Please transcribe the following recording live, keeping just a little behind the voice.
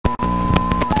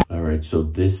right, so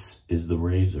this is the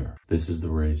razor. This is the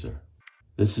razor.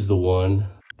 This is the one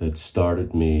that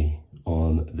started me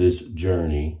on this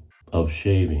journey of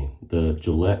shaving, the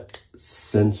Gillette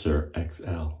Sensor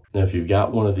XL. Now, if you've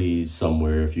got one of these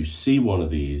somewhere, if you see one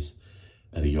of these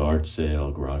at a yard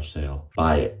sale, garage sale,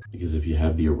 buy it. Because if you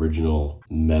have the original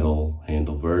metal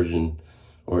handle version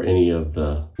or any of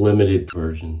the limited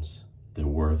versions, they're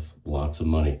worth lots of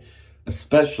money,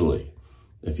 especially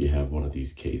if you have one of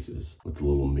these cases with a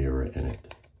little mirror in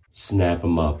it. Snap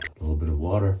them up. A little bit of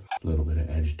water, a little bit of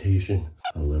agitation,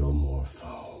 a little more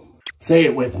foam. Say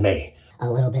it with me. A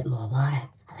little bit more water,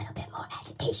 a little bit more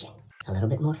agitation, a little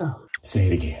bit more foam. Say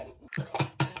it again.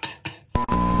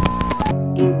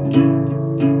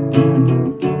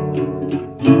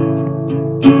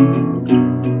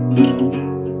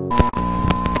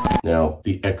 Now,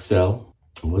 the XL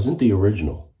wasn't the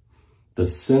original. The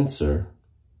Sensor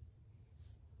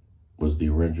was the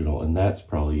original, and that's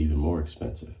probably even more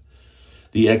expensive.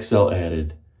 The XL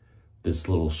added this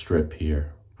little strip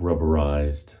here,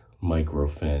 rubberized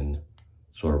microfin,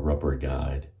 sort of rubber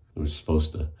guide. It was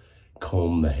supposed to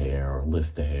comb the hair or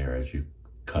lift the hair as you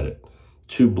cut it.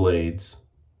 2 blades,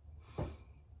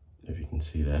 if you can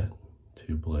see that,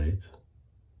 2 blades.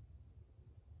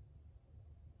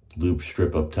 Loop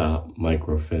strip up top,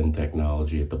 microfin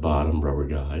technology at the bottom, rubber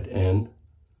guide, and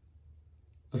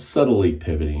a subtly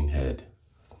pivoting head.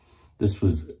 This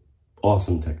was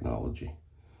awesome technology.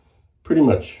 Pretty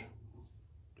much,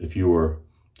 if you were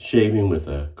shaving with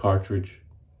a cartridge,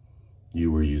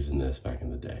 you were using this back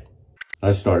in the day.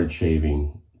 I started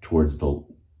shaving towards the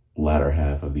latter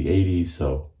half of the 80s,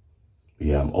 so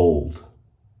yeah, I'm old.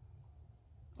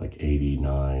 Like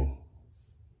 89,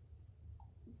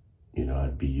 you know,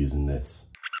 I'd be using this.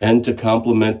 And to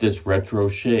complement this retro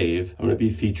shave, I'm going to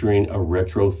be featuring a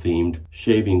retro-themed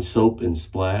shaving soap and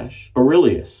splash,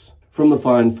 Arelious, from the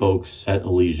fine folks at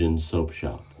Elysian Soap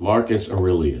Shop. Marcus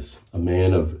Aurelius, a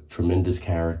man of tremendous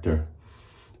character,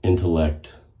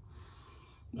 intellect,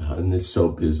 and this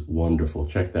soap is wonderful.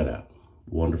 Check that out.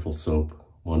 Wonderful soap,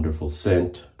 wonderful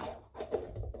scent.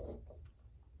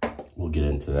 We'll get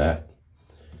into that.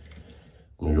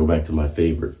 I'm going to go back to my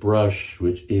favorite brush,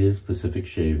 which is Pacific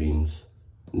Shavings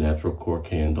Natural Cork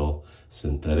Handle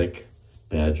Synthetic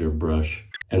Badger brush.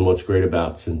 And what's great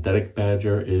about Synthetic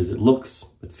Badger is it looks,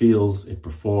 it feels, it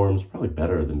performs probably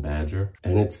better than Badger.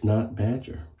 And it's not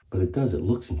Badger, but it does. It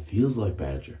looks and feels like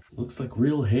Badger. It looks like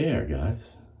real hair,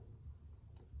 guys.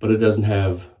 But it doesn't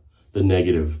have the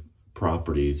negative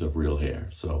properties of real hair.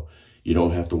 So you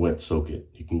don't have to wet soak it.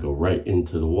 You can go right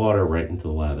into the water, right into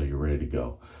the lather. You're ready to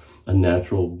go. A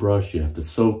natural brush, you have to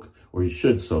soak, or you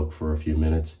should soak for a few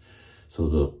minutes so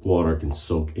the water can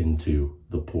soak into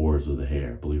the pores of the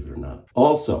hair, believe it or not.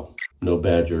 Also, no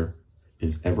badger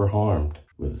is ever harmed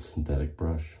with a synthetic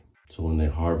brush. So when they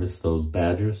harvest those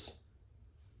badgers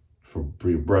for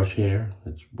your brush hair,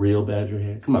 it's real badger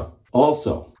hair. Come on.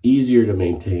 Also, easier to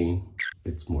maintain.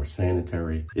 It's more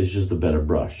sanitary. It's just a better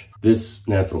brush. This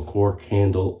natural cork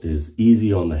handle is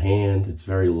easy on the hand. It's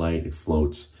very light. It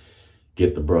floats.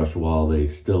 Get the brush while they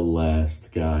still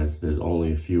last. Guys, there's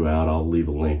only a few out. I'll leave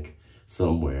a link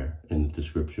somewhere in the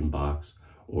description box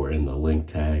or in the link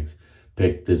tags.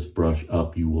 Pick this brush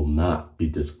up. You will not be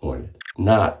disappointed.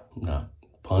 Not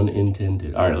pun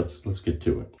intended. All right, let's get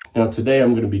to it. Now, today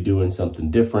I'm going to be doing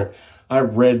something different. I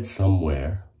read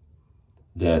somewhere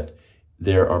that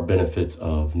there are benefits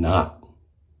of not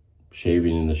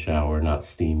shaving in the shower, not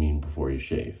steaming before you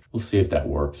shave. We'll see if that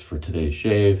works for today's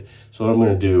shave. So what I'm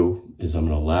going to do is I'm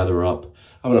going to lather up.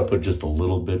 I'm going to put just a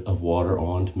little bit of water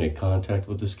on to make contact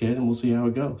with the skin, and we'll see how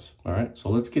it goes. All right, so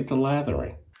let's get to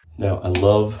lathering. Now, I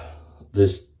love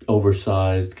this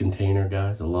oversized container,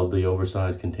 guys. I love the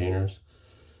oversized containers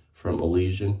from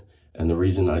Elysian. And the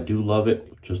reason I do love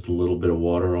it, just a little bit of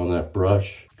water on that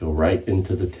brush, go right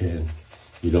into the tin.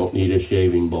 You don't need a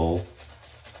shaving bowl,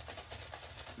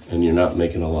 and you're not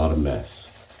making a lot of mess.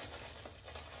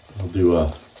 I'll do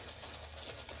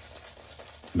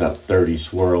about 30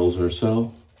 swirls or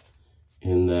so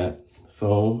in that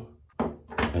foam,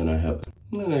 and I have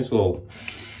a nice little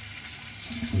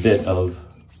bit of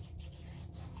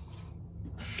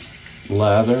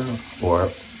lather or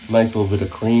a nice little bit of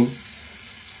cream.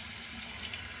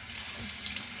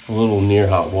 A little near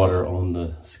hot water on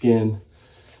the skin,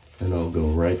 and I'll go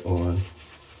right on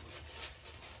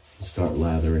and start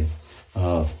lathering.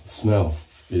 Smell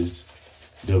is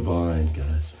divine,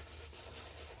 guys.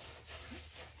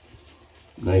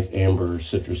 Nice amber,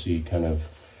 citrusy, kind of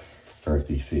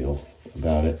earthy feel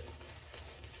about it.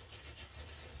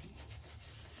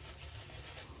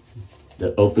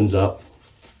 That opens up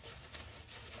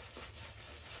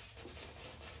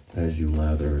as you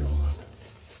lather it on.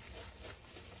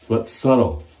 But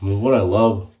subtle. I mean, what I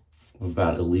love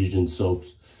about Elysian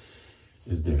soaps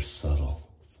is they're subtle.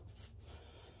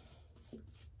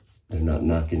 They're not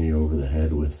knocking you over the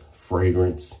head with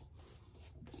fragrance.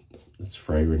 It's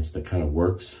fragrance that kind of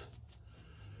works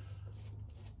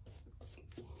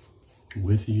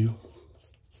with you.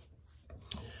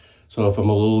 So if I'm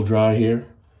a little dry here,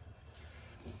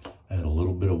 add a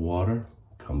little bit of water,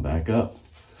 come back up.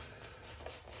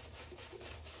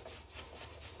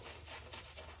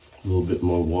 A little bit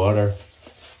more water,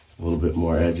 a little bit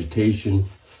more agitation,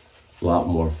 a lot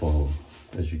more foam.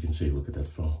 As you can see, look at that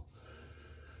foam.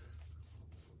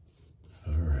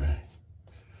 All right.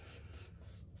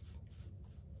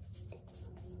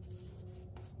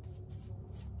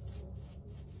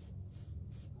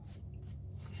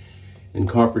 In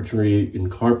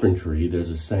carpentry, there's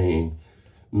a saying,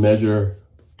 measure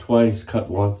twice, cut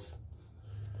once,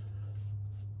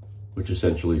 which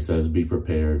essentially says be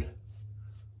prepared,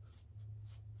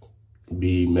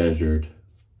 be measured,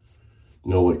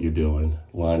 know what you're doing,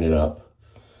 line it up.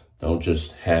 Don't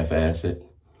just half-ass it.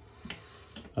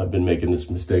 I've been making this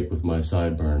mistake with my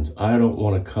sideburns. I don't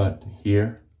want to cut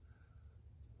here.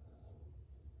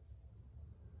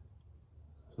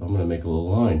 So I'm going to make a little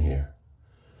line here.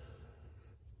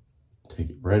 Take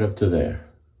it right up to there.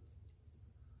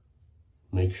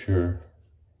 Make sure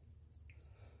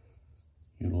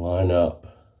you line up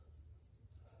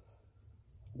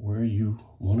where you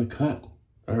want to cut.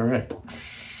 All right.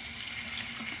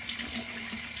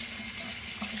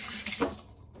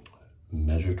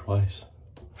 Measure twice.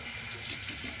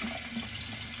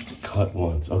 Cut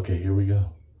once. Okay, here we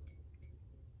go.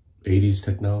 80s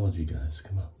technology, guys.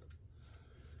 Come on.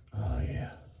 Oh,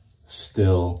 yeah.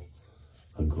 Still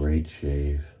a great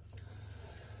shave.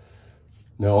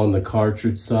 Now on the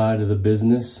cartridge side of the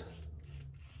business,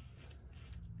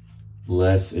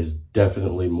 less is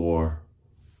definitely more.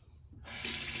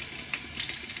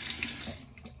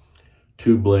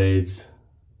 2 blades,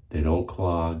 they don't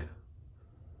clog.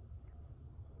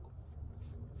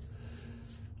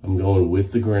 I'm going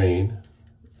with the grain,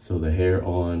 so the hair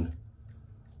on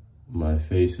my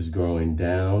face is growing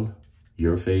down,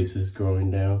 your face is growing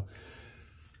down.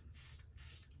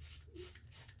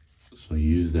 So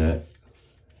use that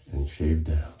and shave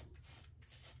down.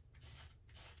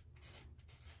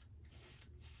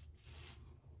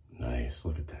 Nice,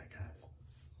 look at that, guys.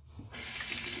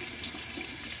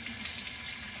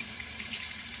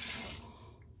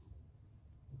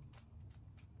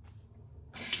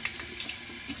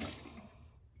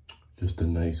 Just a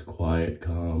nice, quiet,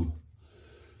 calm,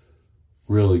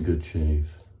 really good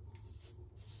shave.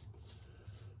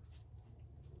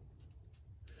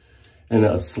 And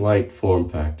a slight form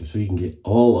factor, so you can get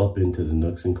all up into the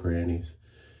nooks and crannies.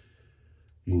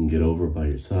 You can get over by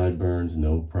your sideburns,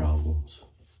 no problems.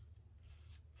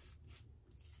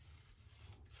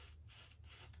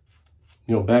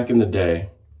 You know, back in the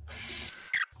day,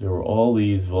 there were all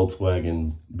these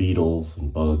Volkswagen Beetles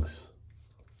and Bugs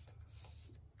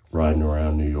riding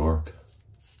around New York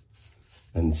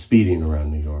and speeding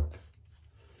around New York.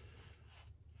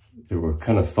 They were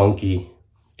kind of funky,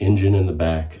 engine in the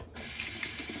back.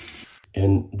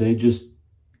 And they just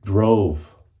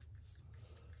drove.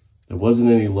 There wasn't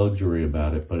any luxury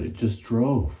about it, but it just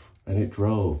drove, and it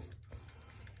drove,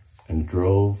 and it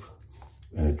drove,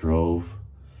 and it drove,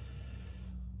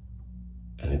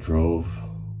 and it drove,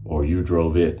 or you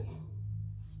drove it.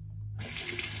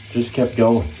 Just kept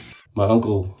going. My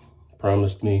uncle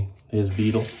promised me his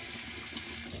Beetle.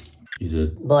 He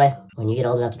said, Boy, when you get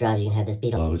old enough to drive, you can have this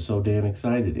Beetle. I was so damn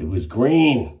excited. It was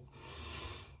green.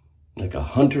 Like a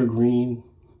hunter green.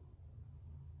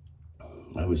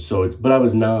 I was but I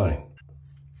was 9.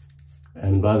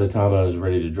 And by the time I was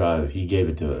ready to drive, he gave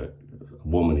it to a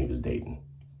woman he was dating.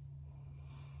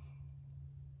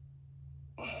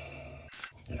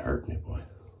 It hurt me, boy.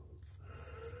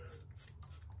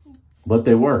 But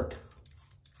they worked.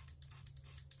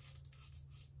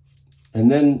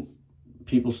 And then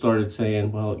people started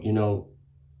saying, well, you know,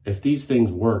 if these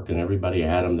things worked and everybody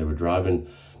had them, they were driving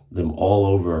them all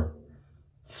over,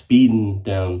 speeding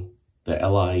down the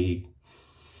LIE,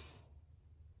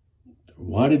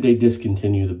 why did they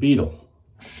discontinue the Beetle?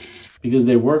 Because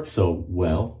they worked so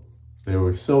well. They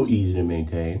were so easy to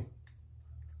maintain.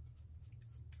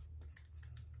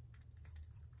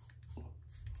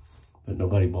 But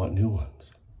nobody bought new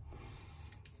ones.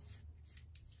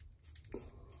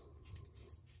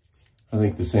 I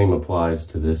think the same applies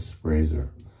to this razor.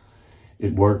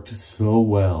 It worked so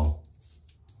well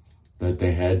that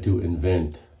they had to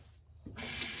invent,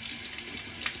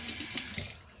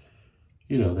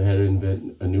 you know, they had to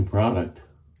invent a new product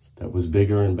that was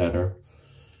bigger and better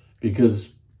because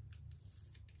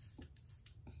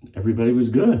everybody was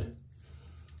good.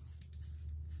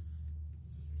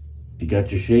 You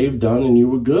got your shave done and you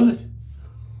were good.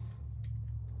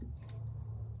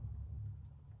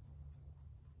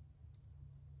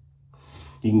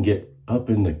 You can get up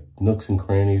in the nooks and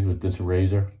crannies with this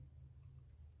razor.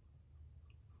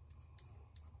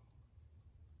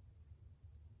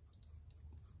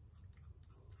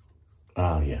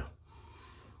 Oh yeah.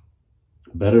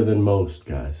 Better than most,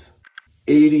 guys.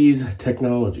 80s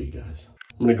technology, guys.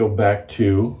 I'm gonna go back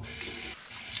to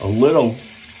a little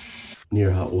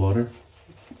near hot water.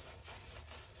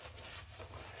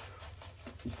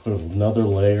 Put another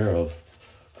layer of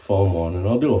foam on, and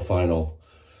I'll do a final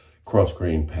cross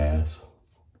grain pass.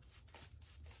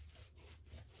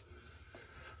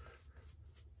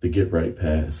 The get right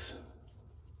pass.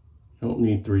 You don't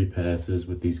need 3 passes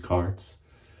with these carts.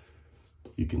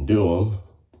 You can do them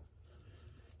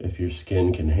if your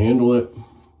skin can handle it.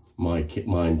 Mine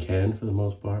can for the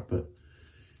most part, but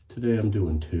today I'm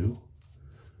doing 2.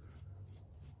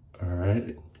 All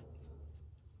right.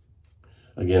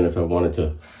 Again, if I wanted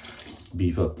to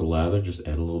beef up the lather, just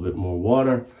add a little bit more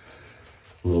water,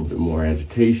 a little bit more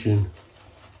agitation,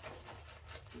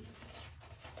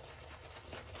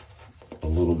 a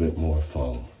little bit more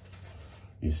foam.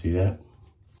 You see that?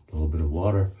 A little bit of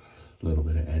water, a little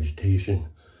bit of agitation,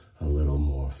 a little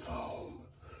more foam.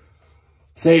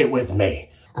 Say it with me.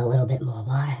 A little bit more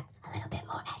water, a little bit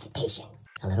more agitation,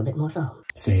 a little bit more foam.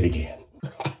 Say it again.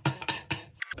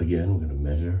 Again, we're gonna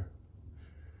measure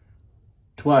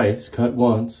twice, cut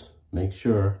once. Make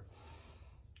sure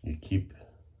you keep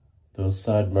those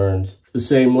sideburns the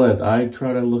same length. I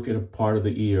try to look at a part of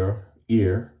the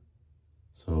ear.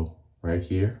 So right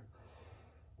here,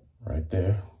 right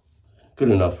there.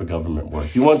 Good enough for government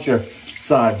work. You want your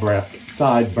sideburns.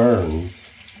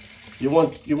 You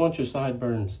want your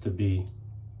sideburns to be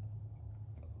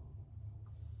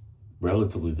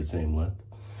relatively the same length,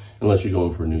 unless you're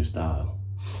going for a new style.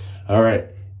 All right.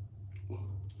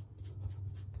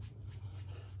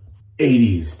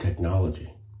 80s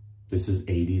technology. This is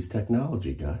 80s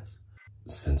technology, guys.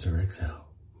 Sensor Excel.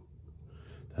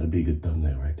 That'd be a good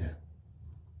thumbnail right there.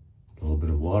 A little bit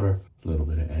of water, a little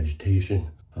bit of agitation,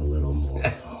 a little more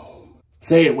foam.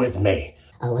 Say it with me.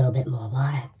 A little bit more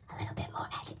water, a little bit more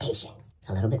agitation,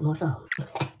 a little bit more foam.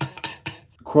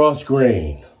 Cross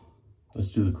grain.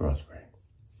 Let's do the cross grain.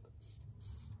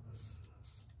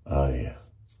 Oh yeah.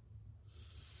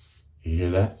 You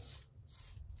hear that?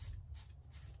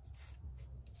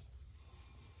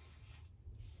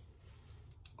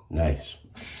 Nice.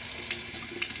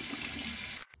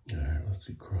 All right, let's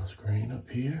do cross grain up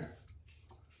here.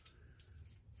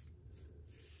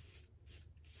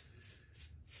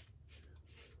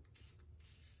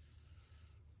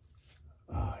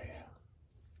 Oh yeah.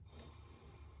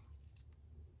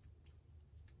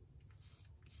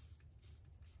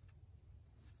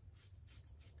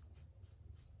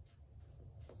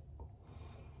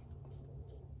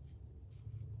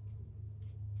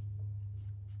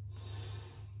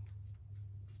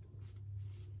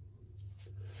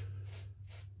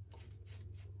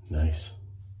 Nice.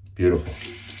 Beautiful.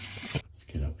 Let's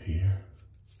get up here.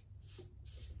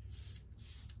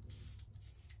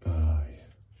 Oh, yeah.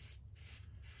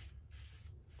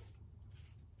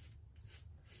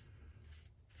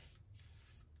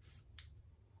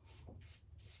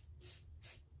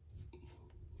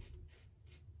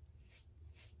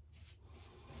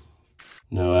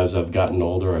 Now, as I've gotten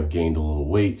older, I've gained a little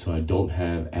weight, so I don't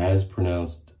have as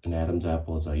pronounced an Adam's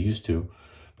apple as I used to.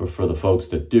 But for the folks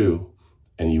that do,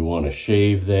 and you want to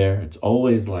shave there, it's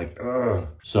always like, ugh.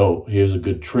 So here's a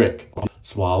good trick.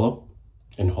 Swallow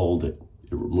and hold it.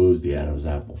 It removes the Adam's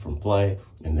apple from play,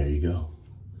 and there you go.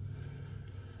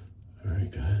 All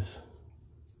right, guys.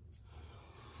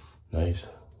 Nice,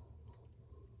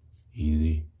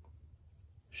 easy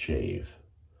shave.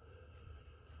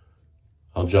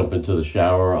 I'll jump into the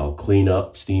shower, I'll clean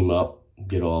up, steam up,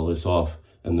 get all this off,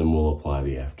 and then we'll apply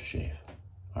the aftershave.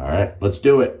 All right, let's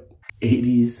do it.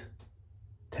 80s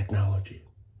technology.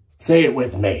 Say it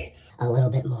with me. A little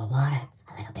bit more water,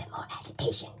 a little bit more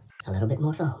agitation, a little bit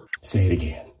more foam. Say it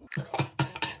again.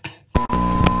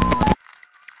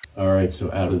 All right,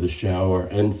 so out of the shower,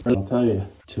 and I'll tell you,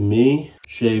 to me,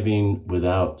 shaving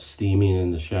without steaming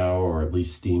in the shower, or at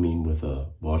least steaming with a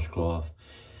washcloth,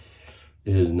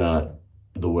 is not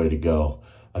the way to go.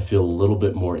 I feel a little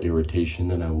bit more irritation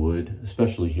than I would,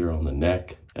 especially here on the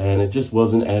neck, and it just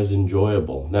wasn't as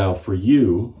enjoyable. Now, for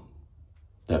you,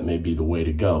 that may be the way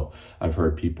to go. I've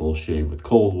heard people shave with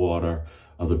cold water,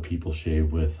 other people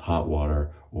shave with hot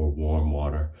water or warm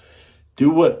water. Do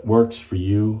what works for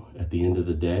you at the end of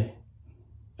the day,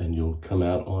 and you'll come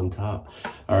out on top.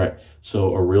 All right,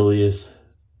 so Aurelius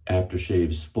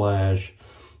Aftershave Splash.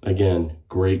 Again,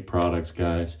 great products,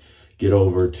 guys. Get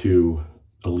over to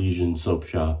Elysian Soap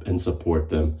Shop and support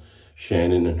them.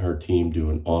 Shannon and her team do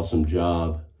an awesome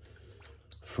job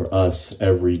for us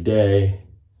every day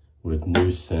with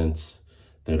new scents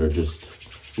that are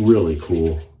just really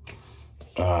cool.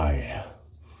 Ah, yeah.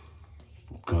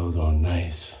 Goes on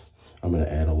nice. I'm going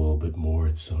to add a little bit more.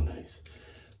 It's so nice.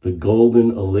 The golden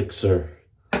elixir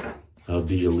of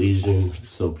the Elysian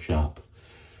Soap Shop.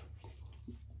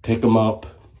 Pick them up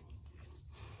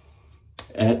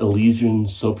at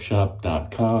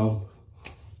ElysianSoapShop.com.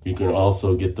 You can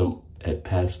also get them at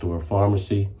Pasteur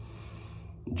Pharmacy.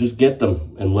 Just get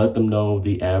them and let them know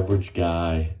the average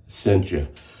guy sent you.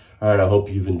 All right, I hope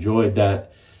you've enjoyed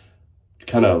that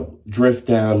kind of drift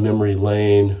down memory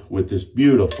lane with this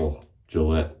beautiful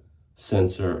Gillette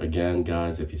Sensor. Again,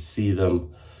 guys, if you see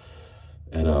them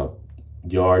at a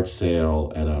yard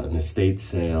sale, at an estate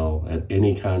sale, at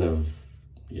any kind of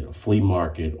flea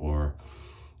market, or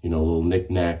a little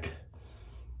knick-knack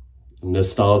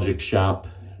nostalgic shop,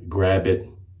 grab it,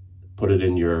 put it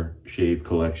in your shave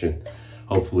collection.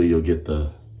 Hopefully you'll get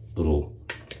the little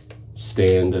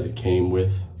stand that it came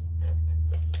with,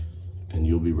 and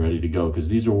you'll be ready to go, because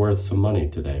these are worth some money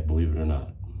today, believe it or not.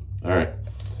 All right,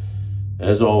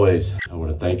 as always, I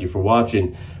want to thank you for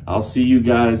watching. I'll see you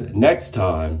guys next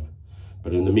time,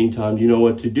 but in the meantime, you know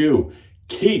what to do.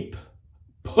 Keep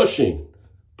pushing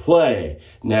play.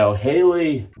 Now,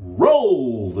 Haley,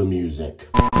 roll the music.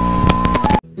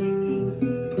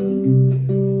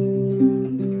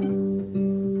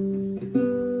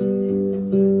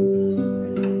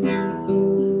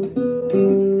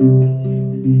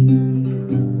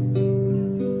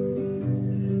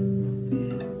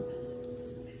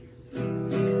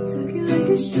 Took it like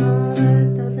a shot,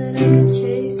 thought that I could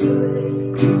chase away the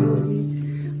cold.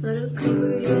 Let a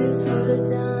couple years water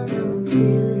down, I'm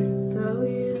feeling